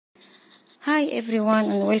Hi everyone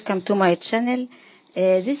and welcome to my channel.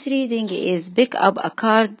 This reading is pick up a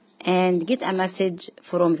card and get a message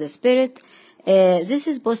from the spirit. This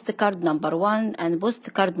is postcard number 1 and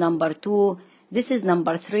postcard number 2. This is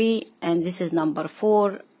number 3 and this is number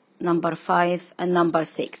 4, number 5 and number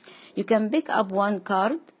 6. You can pick up one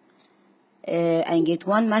card and get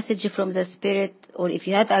one message from the spirit, or if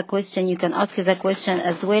you have a question you can ask the question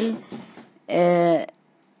as well.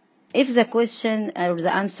 If the question or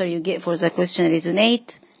the answer you get for the question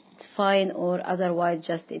resonate, it's fine, or otherwise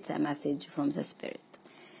just it's a message from the spirit.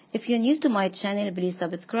 If you're new to my channel, please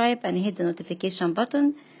subscribe and hit the notification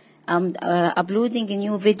button. I'm uploading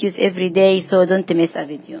new videos every day, so don't miss a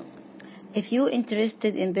video. If you're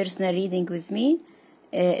interested in personal reading with me,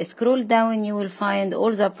 scroll down, you will find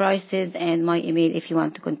all the prices and my email if you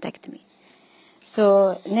want to contact me.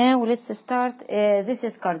 So now let's start. This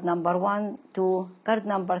is card number 1, 2, card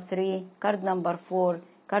number 3, card number 4,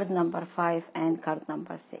 card number 5, and card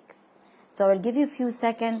number 6. So I'll give you a few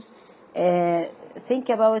seconds. Think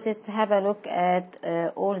about it. Have a look at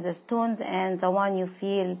all the stones, and the one you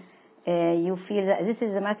feel that this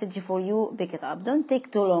is a message for you, pick it up. Don't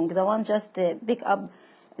take too long. The one just pick up.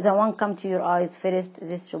 The one come to your eyes first.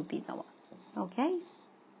 This should be the one. Okay.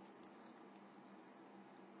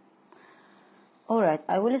 Alright,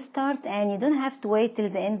 I will start, and you don't have to wait till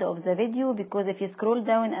the end of the video, because if you scroll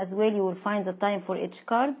down as well you will find the time for each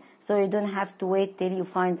card, so you don't have to wait till you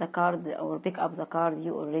find the card or pick up the card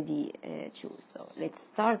you already choose. So let's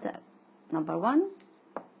start. Number 1.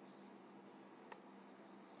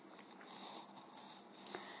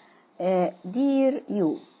 Dear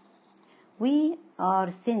you, we are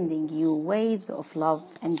sending you waves of love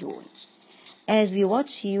and joy as we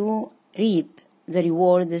watch you reap the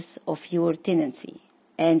rewards of your tenacity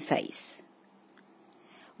and faith.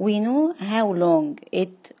 We know how long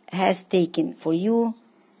it has taken for you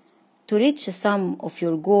to reach some of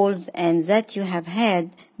your goals, and that you have had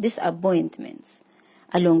disappointments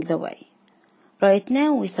along the way. Right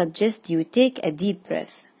now, we suggest you take a deep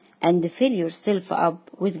breath and fill yourself up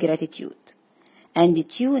with gratitude and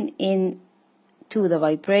tune in to the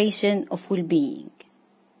vibration of well-being.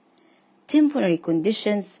 Temporary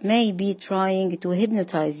conditions may be trying to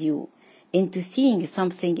hypnotize you into seeing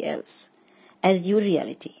something else as your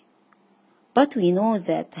reality. But we know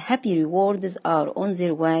that happy rewards are on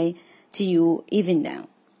their way to you even now.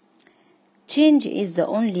 Change is the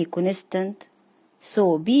only constant,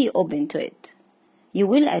 so be open to it. You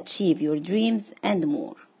will achieve your dreams and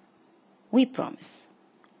more. We promise.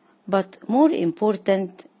 But more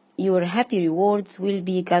important, your happy rewards will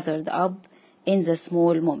be gathered up in the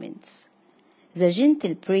small moments. The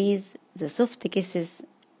gentle praise, the soft kisses,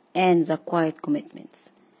 and the quiet commitments.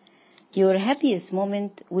 Your happiest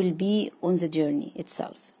moment will be on the journey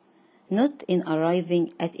itself, not in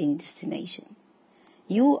arriving at any destination.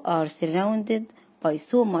 You are surrounded by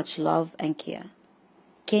so much love and care.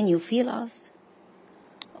 Can you feel us?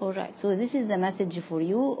 Alright, so this is the message for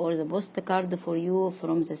you, or the postcard for you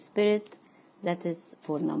from the spirit. That is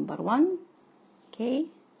for number 1. Okay,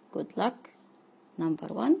 good luck. Number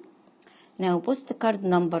 1. Now postcard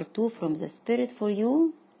number 2 from the spirit for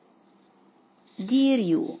you. Dear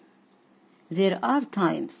you, there are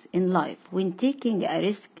times in life when taking a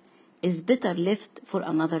risk is better left for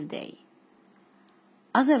another day.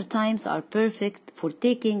 Other times are perfect for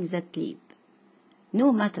taking that leap,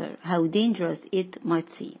 no matter how dangerous it might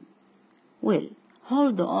seem. Well,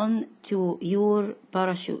 hold on to your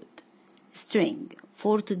parachute string,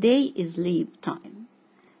 for today is leap time.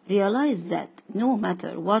 Realize that no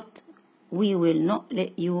matter what, we will not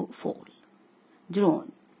let you fall,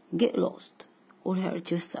 drown, get lost, or hurt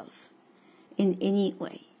yourself in any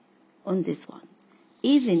way on this one.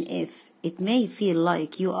 Even if it may feel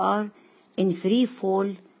like you are in free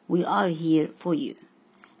fall, we are here for you.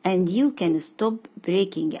 And you can stop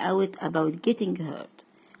breaking out about getting hurt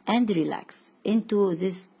and relax into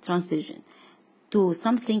this transition to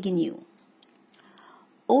something new.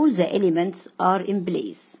 All the elements are in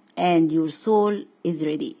place, and your soul is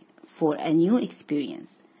ready for a new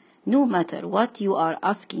experience. No matter what you are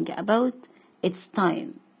asking about, it's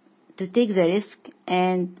time to take the risk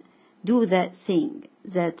and do that thing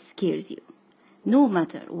that scares you. No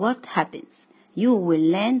matter what happens, you will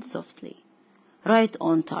land softly, right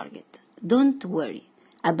on target. Don't worry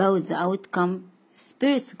about the outcome.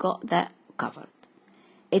 Spirit's got that covered.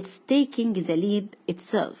 It's taking the leap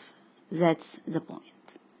itself. That's the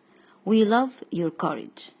point. We love your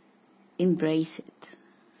courage. Embrace it.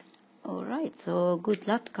 Alright, so good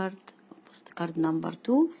luck card, postcard number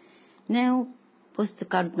 2. Now,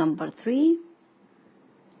 postcard number 3.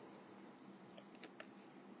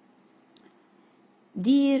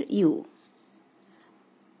 Dear you,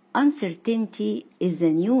 Uncertainty is the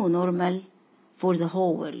new normal for the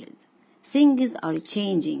whole world. Things are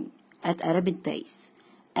changing at a rapid pace,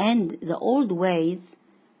 and the old ways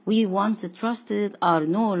we once trusted are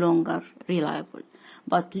no longer reliable.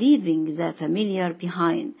 But leaving the familiar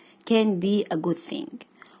behind can be a good thing.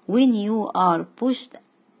 When you are pushed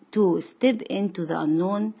to step into the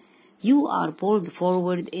unknown, you are pulled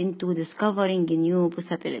forward into discovering new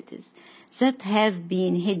possibilities that have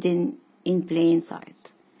been hidden in plain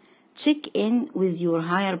sight. Check in with your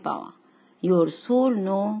higher power. Your soul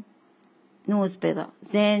knows better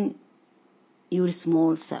than your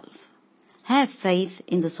small self. Have faith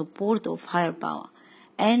in the support of higher power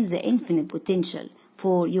and the infinite potential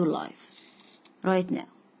for your life. Right now,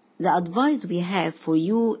 the advice we have for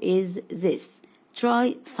you is this: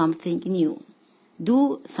 try something new.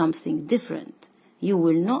 Do something different. You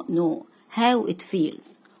will not know how it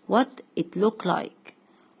feels, what it looks like,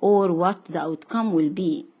 or what the outcome will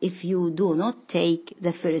be if you do not take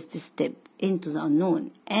the first step into the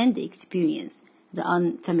unknown and experience the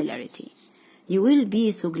unfamiliarity. You will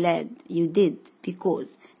be so glad you did,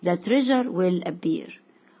 because the treasure will appear.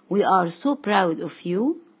 We are so proud of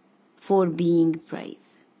you for being brave.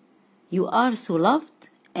 You are so loved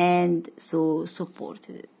and so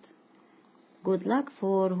supported. Good luck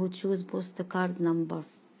for who choose postcard number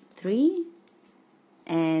 3.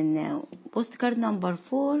 And now postcard number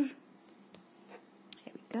 4. Here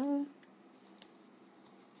we go.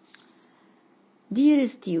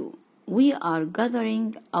 Dearest you, we are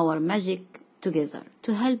gathering our magic together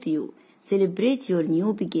to help you celebrate your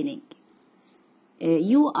new beginning.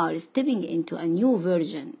 You are stepping into a new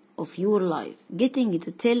version of your life, getting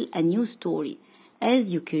to tell a new story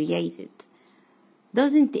as you create it.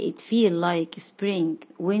 Doesn't it feel like spring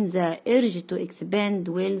when the urge to expand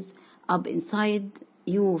wells up inside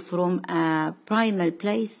you from a primal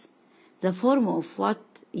place? The form of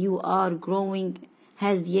what you are growing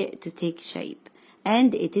has yet to take shape,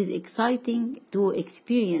 and it is exciting to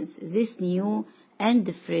experience this new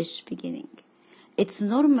and fresh beginning. It's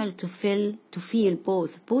normal to feel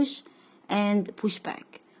both push and pushback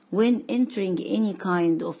when entering any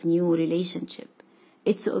kind of new relationship.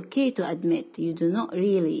 It's okay to admit you do not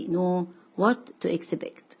really know what to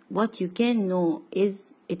expect. What you can know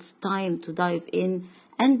is it's time to dive in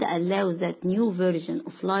and allow that new version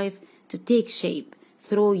of life to take shape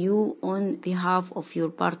through you on behalf of your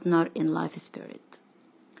partner in life spirit.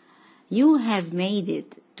 You have made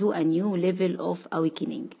it to a new level of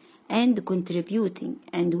awakening and contributing,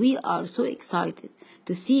 and we are so excited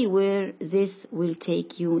to see where this will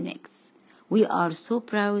take you next. We are so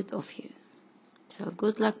proud of you. So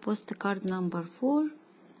good luck, postcard number 4.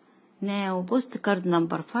 Now postcard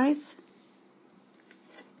number 5.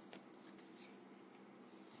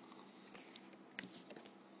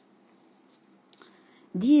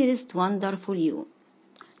 Dearest wonderful you,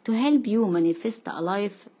 to help you manifest a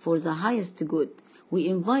life for the highest good, we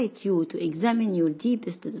invite you to examine your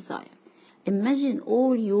deepest desire. Imagine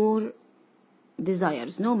all your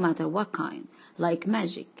desires, no matter what kind, like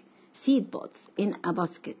magic, seed pods in a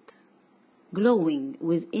basket, glowing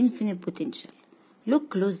with infinite potential. Look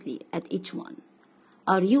closely at each one.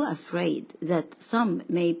 Are you afraid that some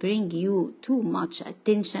may bring you too much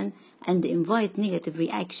attention and invite negative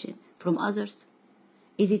reaction from others?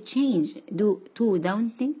 Is it change too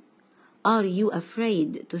daunting? Are you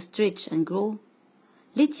afraid to stretch and grow?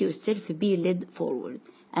 Let yourself be led forward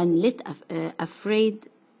and let afraid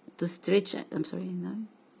to stretch.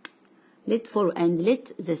 Let forward and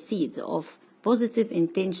let the seeds of positive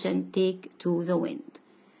intention take to the wind.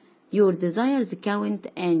 Your desires count,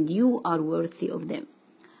 and you are worthy of them.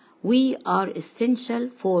 We are essential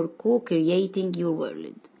for co-creating your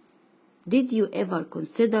world. Did you ever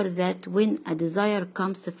consider that when a desire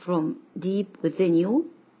comes from deep within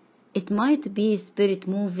you, it might be spirit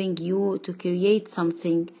moving you to create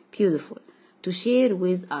something beautiful to share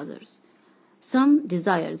with others? Some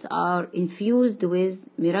desires are infused with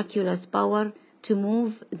miraculous power to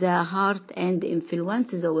move the heart and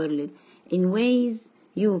influence the world in ways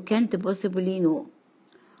you can't possibly know.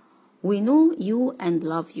 We know you and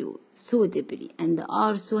love you so deeply and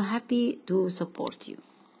are so happy to support you.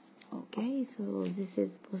 Okay, so this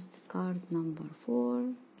is postcard number 4.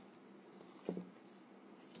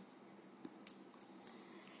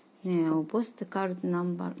 Now postcard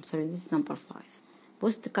number, this is number 5.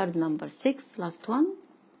 Postcard number 6, last one.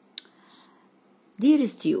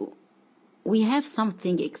 Dearest you, we have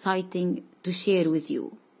something exciting to share with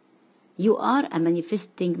you. You are a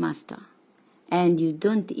manifesting master, and you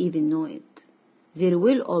don't even know it. There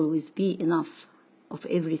will always be enough of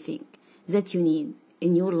everything that you need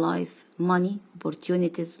in your life: money,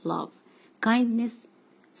 opportunities, love, kindness,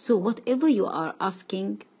 So whatever you are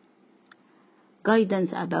asking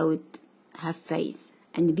guidance about, have faith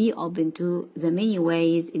and be open to the many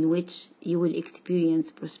ways in which you will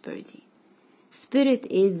experience prosperity. Spirit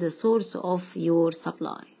is the source of your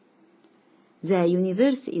supply. The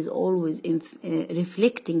universe is always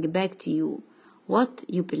reflecting back to you what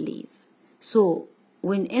you believe. So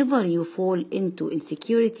whenever you fall into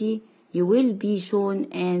insecurity, you will be shown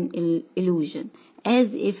an illusion,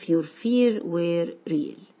 as if your fear were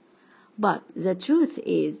real. But the truth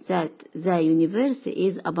is that the universe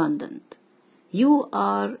is abundant. You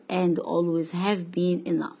are and always have been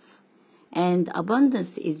enough. And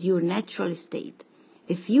abundance is your natural state.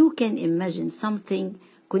 If you can imagine something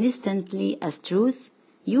constantly as truth,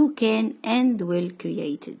 you can and will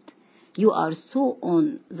create it. You are so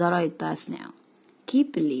on the right path now.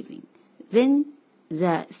 Keep believing. Then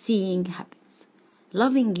the seeing happens.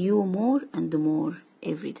 Loving you more and more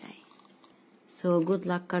every day. So good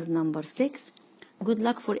luck, card number 6. Good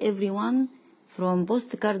luck for everyone from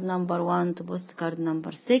postcard number 1 to postcard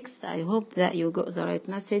number 6. I hope that you got the right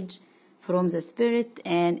message from the Spirit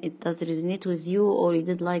and it does resonate with you, or you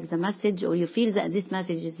did like the message, or you feel that this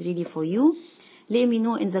message is really for you. Let me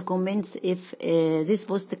know in the comments if this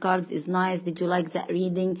postcards is nice. Did you like that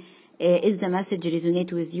reading? Is the message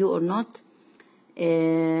resonate with you or not?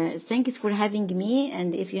 Thanks for having me,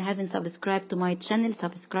 and if you haven't subscribed to my channel,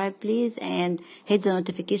 subscribe please and hit the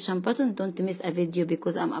notification button. Don't miss a video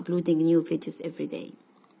because I'm uploading new videos every day.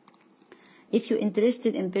 If you're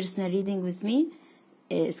interested in personal reading with me,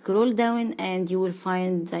 scroll down and you will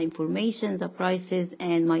find the information, the prices,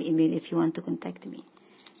 and my email if you want to contact me.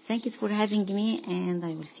 Thanks for having me, and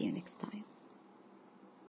I will see you next time.